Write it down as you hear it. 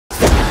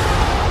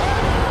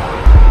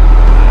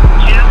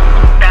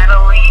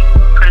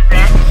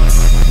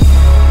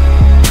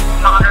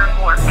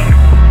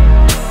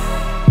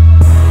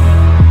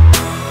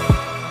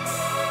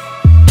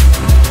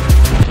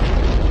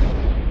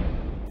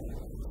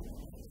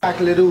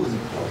Chocolate Uzi.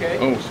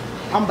 Okay.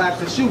 I'm about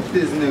to shoot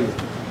this nigga.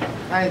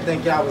 I didn't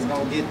think y'all was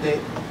gonna get that,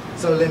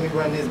 so let me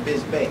run this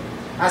bitch back.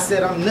 I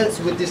said I'm nuts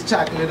with this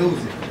chocolate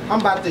Uzi. I'm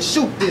about to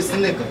shoot this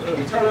nigga.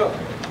 Turn up.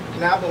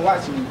 Now I've been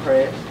watching you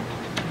crash.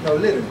 No,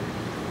 literally.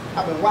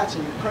 I've been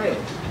watching you crash.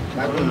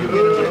 Like when you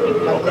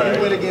when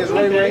you went against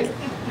Ray Ray,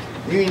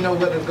 you didn't know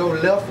whether to go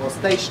left or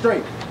stay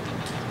straight.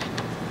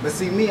 But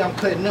see me, I'm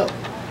cutting up.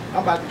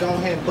 I'm about to go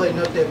ahead and button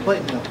up that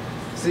button up.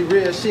 See,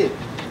 real shit.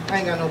 I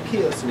ain't got no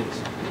kill switch.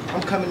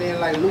 I'm coming in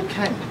like Luke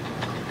Kane.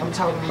 I'm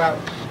talking about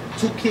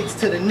 2 kicks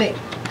to the neck.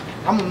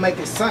 I'm gonna make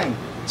it sing.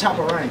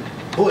 Chopper rain.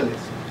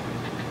 Bullets.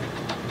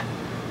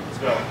 Let's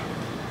go.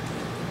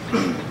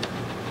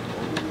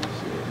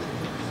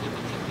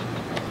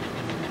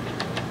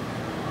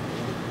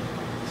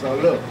 So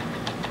look.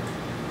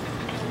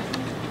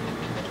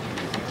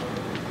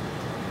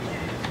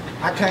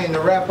 I came to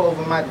rap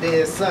over my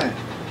dead son.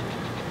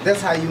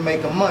 That's how you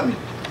make a mummy.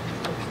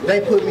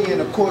 They put me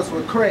in a course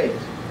with Crash.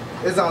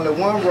 There's only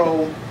one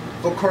role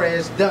for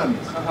Crash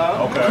dummies.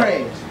 Okay.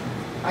 Crash.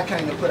 I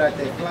came to put out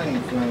that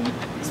flame.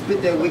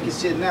 Spit that wicked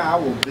shit now, I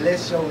will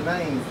bless your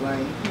name,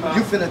 Flame.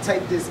 You finna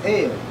take this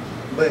L,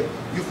 but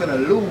you finna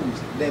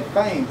lose that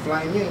fame,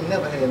 Flame. You ain't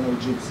never had no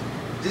juice.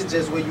 This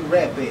just where you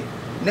rap at.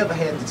 Never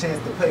had the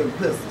chance to play with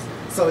pistols.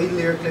 So he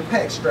lyrically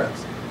packed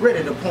straps,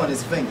 ready to point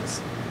his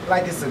fingers.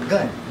 Like it's a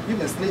gun. You've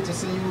been snitching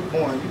since you were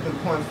born. You've been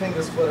pointing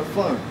fingers for the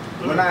fun.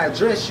 When I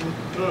address you,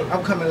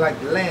 I'm coming like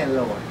the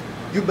landlord.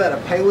 You better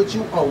pay what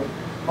you owe,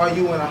 or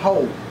you in a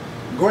hole.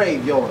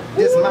 Graveyard.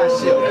 This my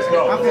shit.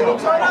 I'm finna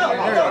turn up.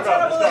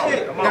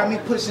 Got me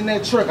pushing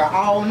that trigger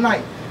all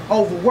night.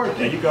 Overworking.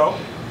 There you go.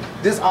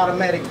 This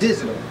automatic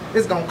digital.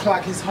 It's gonna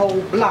clock his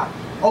whole block.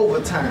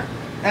 Overtime.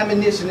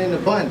 Ammunition in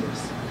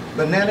abundance.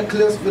 Banana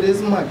clips for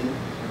this monkey.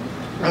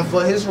 And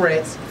for his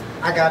rats,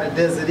 I got a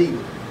Desert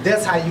Eagle.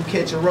 That's how you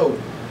catch a rodent.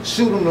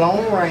 Shoot him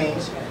long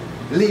range,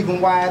 leave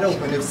him wide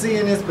open. If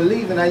seeing is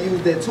believing, I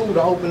use that tool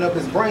to open up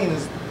his brain and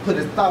put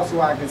his thoughts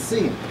where I can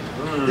see him.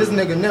 This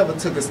nigga never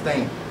took a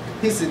stand.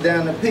 He sit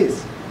down to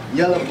piss.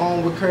 Yellow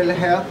bone with curly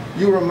hair,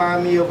 you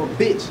remind me of a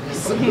bitch.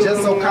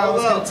 Just so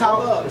cows can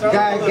talk,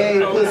 God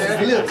gave pussy's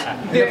lips.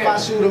 And if I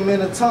shoot him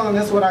in the tongue,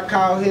 that's what I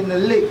call hitting the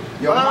lick.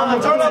 Your mama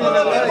pretending to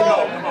love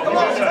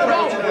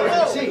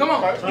you. Come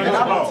on. And I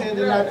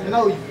pretended not to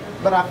know you,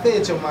 but I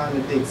fed your mom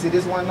the dick. See,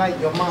 this one night,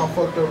 your mom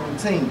fucked her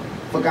routine.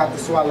 Forgot to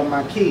swallow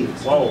my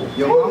kids. Whoa.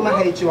 Your mama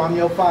hate you, I'm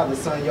your father,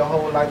 son. Your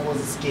whole life was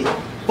a skit.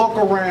 Fuck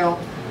around.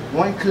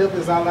 One clip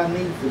is all I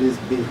need for this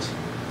bitch.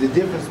 The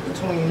difference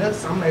between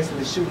us, I'm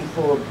actually shooting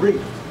for a brick.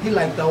 He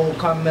like the old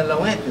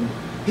Carmelo Anthony.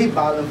 He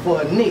ballin' for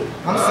a nick.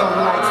 I'm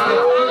something like Steph.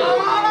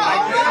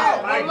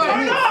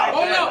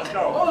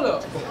 Hold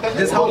up.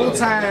 This whole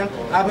time,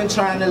 I've been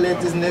trying to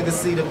let this nigga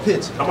see the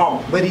picture. Come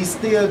on. But he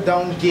still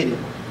don't get it.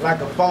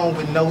 Like a phone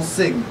with no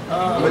signal.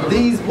 But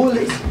these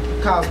bullets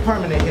cause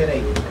permanent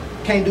headache.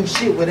 Can't do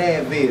shit with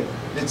Advil.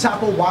 The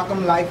chopper walk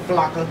them like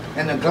Flocker,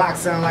 and the Glock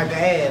sound like an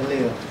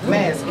ad-lib.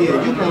 Mad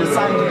skill, you can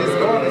recycle this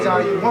garbage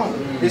all you want.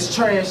 It's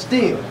trash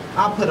still.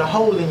 I'll put a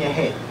hole in your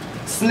hat.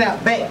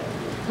 Snap back.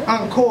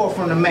 Encore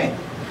from the mat.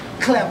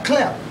 Clap,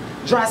 clap.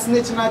 Dry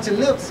snitching out your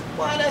lips.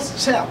 Why,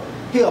 that's chap.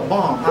 He a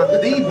bomb. After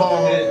the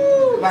bomb,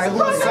 like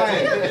who's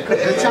saying?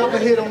 The chopper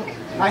hit him.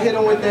 I hit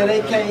him with that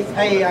AK.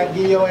 Hey, I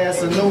give your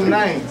ass a new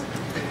name.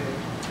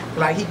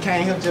 Like he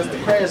came here just to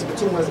crash, but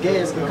too much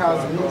gas can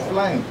cause a new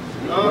flame.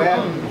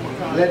 Well,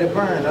 let it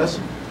burn,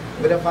 Usher.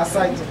 But if I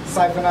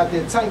siphon out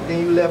that tape, then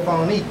you left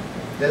on E.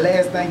 The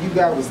last thing you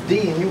got was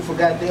D and you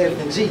forgot the F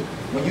and G.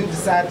 When you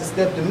decide to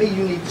step to me,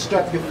 you need to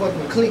strap your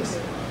fucking cleats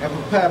and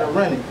prepare to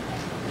run it.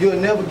 You'll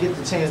never get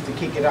the chance to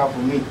kick it off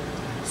with me.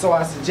 So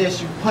I suggest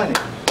you punt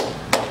it.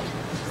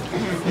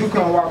 You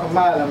can't walk a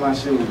mile in my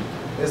shoes.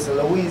 It's a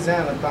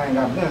Louisiana thing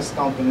I've been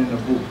stomping in the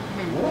boot.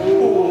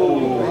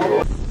 Ooh.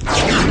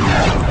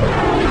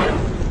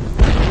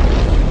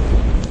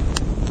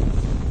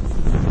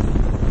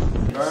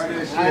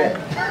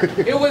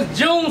 It was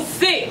June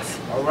 6th.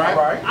 All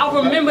right. I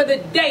remember the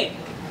date.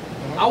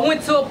 I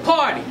went to a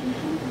party,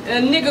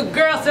 and a nigga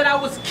girl said I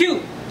was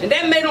cute, and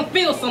that made him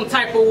feel some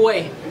type of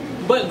way.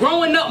 But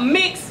growing up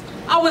mixed,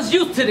 I was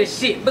used to this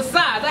shit.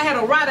 Besides, I had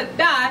a ride or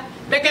die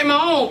back at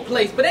my own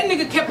place, but that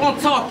nigga kept on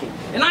talking,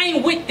 and I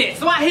ain't with that,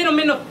 so I hit him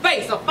in the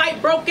face. A fight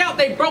broke out,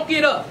 they broke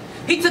it up.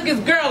 He took his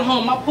girl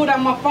home. I pulled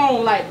out my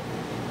phone like,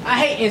 I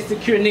hate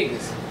insecure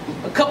niggas.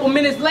 A couple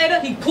minutes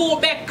later, he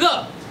pulled back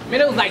up. Man,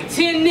 there was like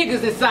 10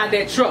 niggas inside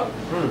that truck.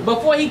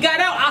 Before he got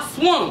out, I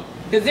swung.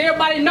 Because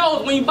everybody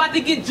knows when you about to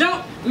get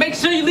jumped, make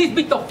sure you at least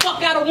beat the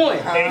fuck out of one.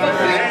 So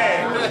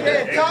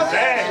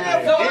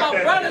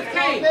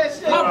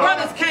my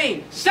brothers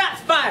came,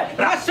 shots fired,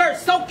 my shirt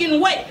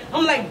soaking wet.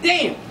 I'm like,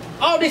 damn,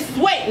 all this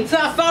sweat until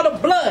I saw the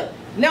blood.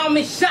 Now I'm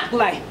in shock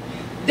like,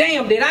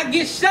 damn, did I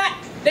get shot?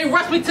 They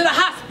rushed me to the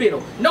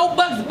hospital. No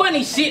Bugs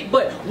Bunny shit,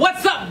 but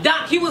what's up,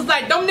 doc? He was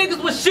like, them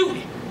niggas was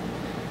shooting.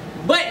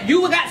 But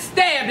you got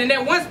stabbed, and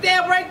that one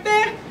stab right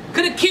there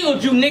could have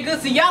killed you, nigga.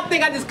 See, y'all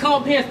think I just come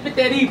up here and spit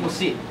that evil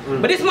shit.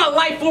 But it's my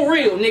life for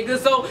real, nigga.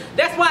 So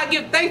that's why I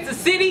give thanks to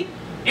City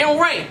and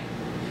Ray.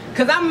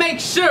 Cause I make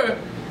sure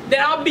that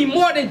I'll be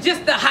more than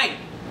just the hype.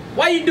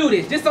 Why you do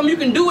this? Just something you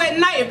can do at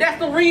night. If that's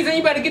the reason,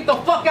 you better get the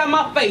fuck out of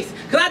my face.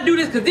 Cause I do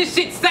this cause this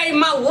shit saved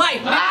my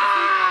life.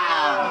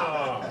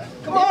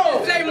 Come on!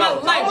 This saved my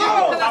life.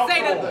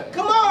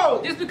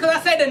 Just because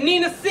I say the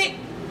Nina sick,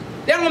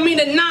 that don't mean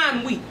the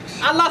 9 weeks.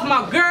 I lost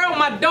my girl,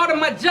 my daughter,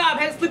 my job,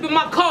 had to sleep in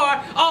my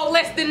car all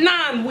less than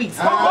 9 weeks.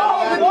 What?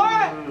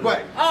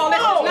 All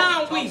less than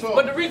 9 weeks.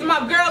 But the reason my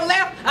girl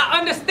left, I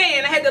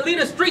understand. I had to leave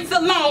the streets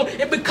alone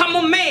and become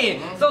a man.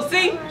 So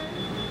see,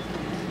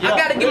 I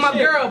gotta get my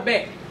girl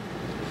back.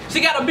 She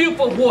got a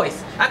beautiful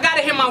voice. I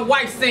gotta hear my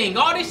wife sing.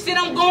 All this shit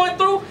I'm going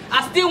through,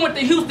 I still went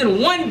to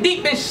Houston one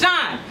deep and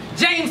shine.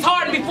 James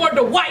Harden before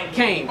Dwight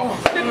came. Come on,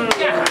 boy.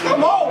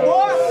 Come on,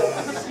 boy.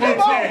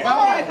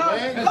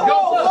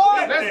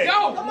 Let's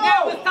go.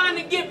 Now it's time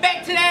to get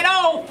back to that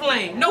old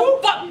flame. No,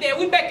 fuck that.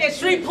 We back at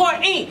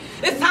Shreveport Inc.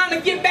 It's time to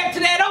get back to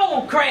that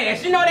old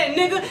crash. You know that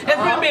nigga that's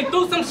really been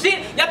through some shit?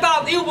 Y'all thought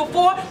I was ill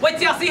before? Wait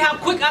till y'all see how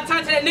quick I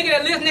turn to that nigga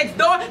that lives next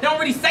door. They don't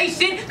really say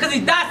shit because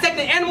he's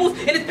dissecting animals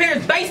in his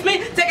parents'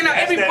 basement, taking out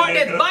every part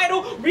that's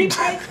vital,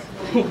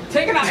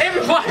 taking out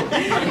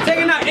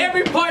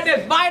every part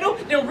that's vital,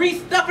 then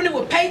restuffing it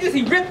with pages.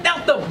 He ripped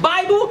out the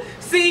Bible.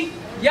 See,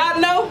 y'all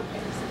know,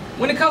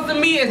 when it comes to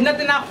me, there's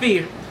nothing I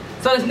fear.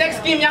 So this next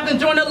scheme, y'all can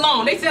join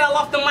along. They said I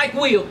lost the mic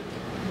wheel.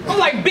 I'm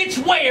like, bitch,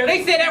 where?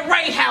 They said at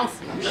Ray House.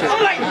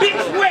 I'm like,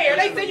 bitch, where?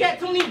 They said you had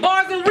too many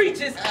bars and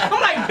reaches. I'm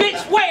like,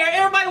 bitch, where?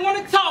 Everybody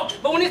want to talk,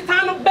 but when it's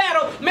time to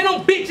battle, man,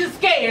 them bitches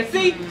scared,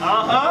 see?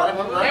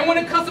 And when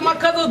it comes to my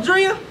cousin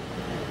Drea,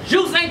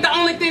 Juice ain't the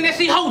only thing that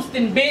she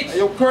hosting, bitch.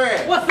 Yo,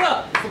 Craig. What's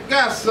up?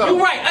 Forgot something.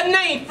 You right, a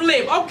name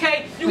flip.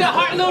 Okay, you got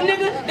heart, little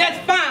nigga? That's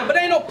fine, but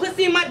ain't no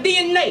pussy in my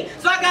DNA.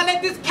 So I gotta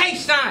let this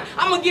case shine.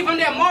 I'm gonna give him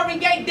that Marvin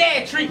Gaye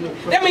dad treatment.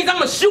 That means I'm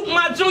gonna shoot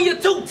my junior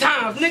 2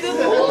 times, nigga.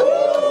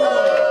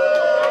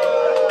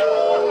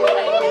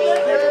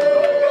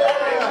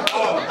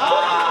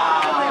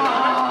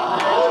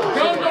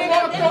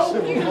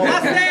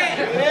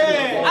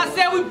 I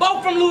said we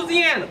both from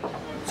Louisiana.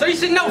 So you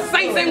should know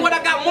Saints ain't what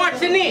I got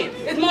marching in.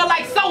 It's more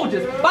like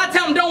soldiers. But I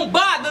tell them don't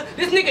bother,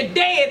 this nigga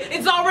dead,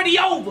 it's already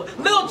over.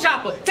 Lil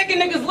Chopper, taking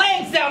niggas'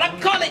 legs out, I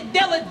call it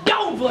Della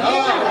Dover.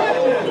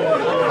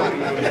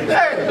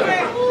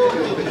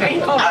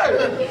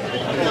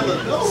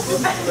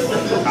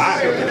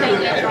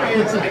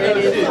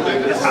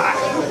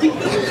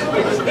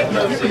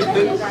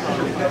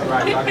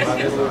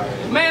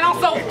 Man, I'm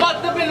so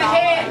fucked up in the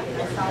head.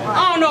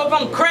 I don't know if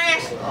I'm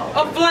crash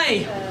or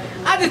flame.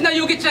 I just know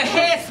you'll get your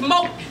head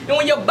smoked, and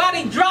when your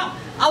body drop,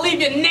 I'll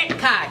leave your neck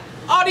tied.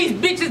 All these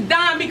bitches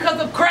dying because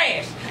of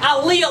crash.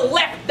 I'll leave a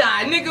left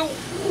eye, nigga.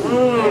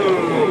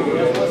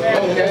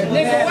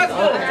 Nigga, what's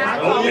up?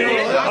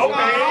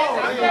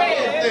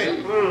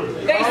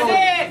 They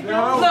said,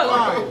 look,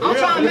 I'm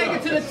trying to make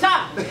it to the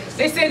top.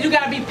 They said you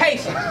gotta be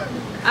patient.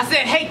 I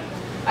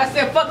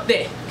said, fuck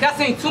that. Cause I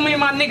seen too many of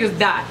my niggas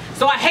die.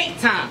 So I hate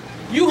time.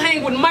 You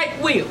hang with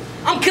Mike Will.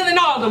 I'm killing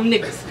all them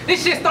niggas.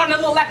 This shit starting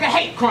to look like a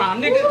hate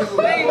crime, nigga.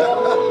 Okay,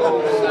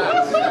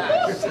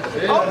 it's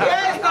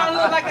starting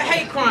to look like a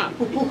hate crime.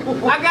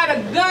 I got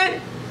a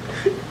gun.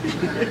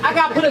 I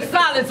gotta put a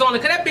silence on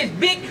it, cause that bitch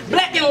big,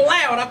 black, and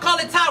loud. I call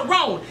it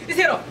Tyrone. It's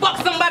here to fuck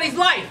somebody's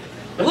life.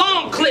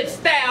 Long clip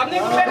style,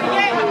 nigga.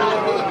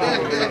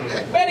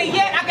 Better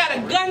yet, I got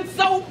a gun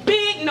so big.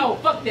 No,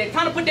 fuck that.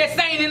 Time to put that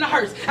saying in the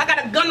hearse. I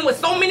got a gun with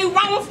so many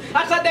rounds.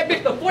 I shot that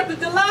bitch the 4th of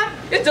July.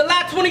 It's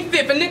July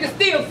 25th, and niggas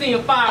still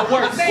seeing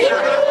fireworks.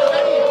 Okay.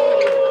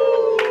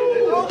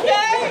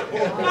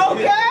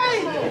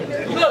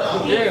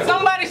 Look,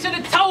 somebody should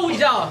have told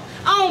y'all.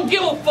 I don't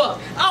give a fuck.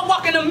 I'll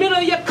walk in the middle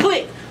of your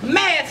clique,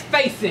 mask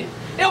facing.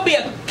 There'll be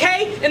a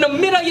K in the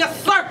middle of your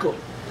circle.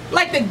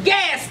 Like the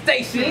gas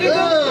station,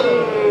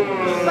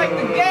 nigga. Like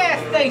the gas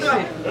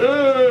station.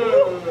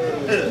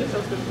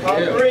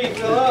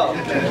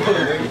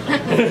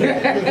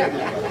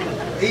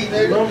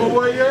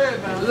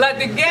 Like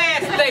the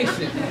gas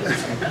station.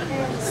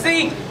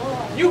 See,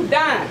 you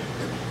dying.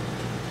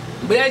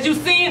 But as you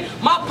seeing,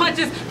 my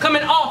punches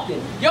coming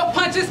often. Your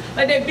punches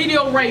like that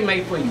video Ray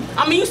made for you.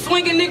 I mean, you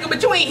swinging, nigga,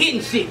 but you ain't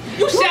hitting shit.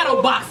 You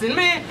shadow boxing,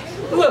 man.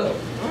 Look.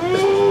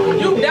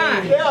 You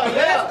dying. Yeah,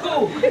 that's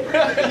cool.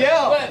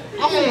 Yeah. But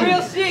on some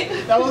real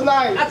shit. That was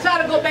nice. I try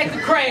to go back to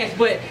Crash,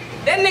 but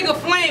that nigga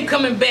Flame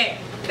coming back.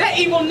 That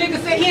evil nigga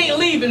said he ain't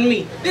leaving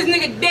me. This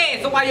nigga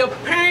dead, so while your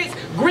parents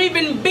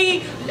grieving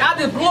B, I'll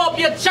just blow up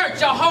your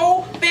church. Your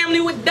whole family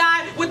would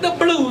die with the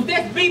blues.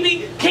 That's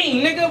BB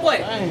King, nigga.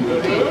 What?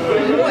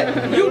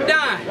 What? You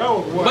dying.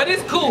 But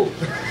it's cool.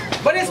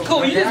 But it's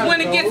cool. You just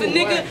went against a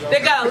nigga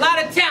that got a lot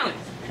of talent.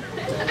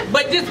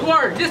 But just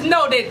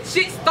know that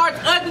shit starts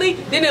ugly,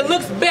 then it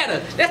looks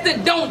better. That's the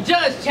don't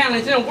judge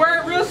challenge. And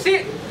word real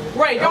shit,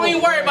 right, don't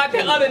even worry about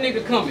that other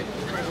nigga coming.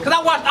 Cause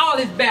I watched all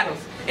his battles,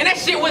 and that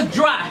shit was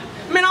dry.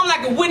 Man, I'm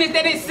like a witness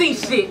that didn't see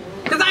shit.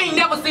 Cause I ain't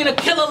never seen a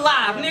killer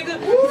live, nigga.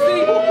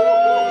 See?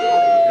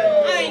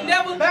 I ain't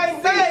never.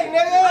 Bang, bang,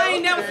 I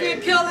ain't never seen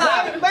Kill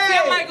live. See,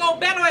 I might go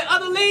battle in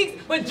other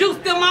leagues, but Juice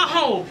still my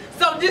home.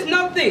 So just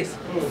know this.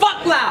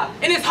 Fuck Live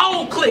and his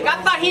whole clique.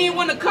 I thought he didn't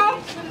want to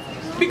come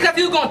because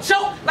he was gonna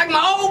choke like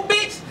my old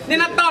bitch.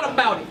 Then I thought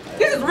about it.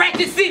 This is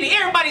Ratchet City.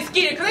 Everybody's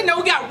scared because they know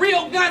we got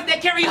real guns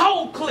that carry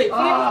whole clips.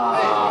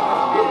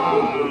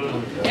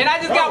 And I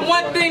just got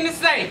one thing to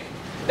say.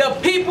 The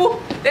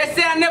people that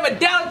said I never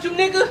doubted you,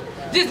 nigga,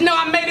 just know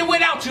I made it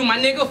without you, my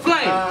nigga.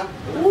 Flame.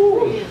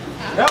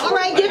 All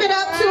right, give it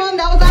up to him.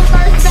 That was our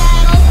first